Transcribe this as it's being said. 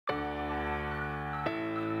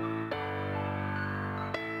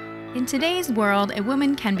In today's world, a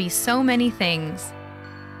woman can be so many things.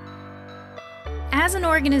 As an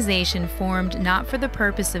organization formed not for the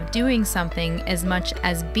purpose of doing something as much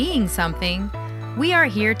as being something, we are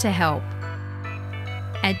here to help.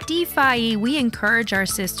 At BeTV, we encourage our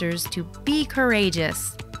sisters to be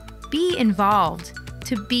courageous, be involved,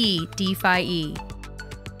 to be BeTV.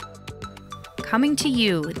 Coming to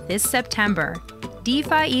you this September,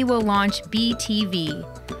 BeTV will launch BeTV,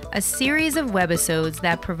 a series of webisodes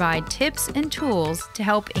that provide tips and tools to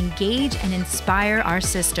help engage and inspire our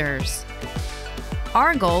sisters.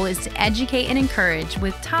 Our goal is to educate and encourage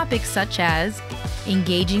with topics such as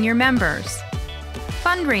engaging your members,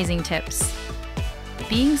 fundraising tips,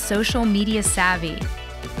 being social media savvy,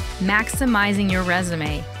 maximizing your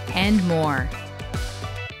resume, and more.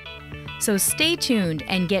 So stay tuned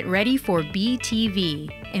and get ready for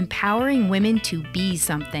BeTV, empowering women to be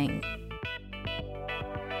something.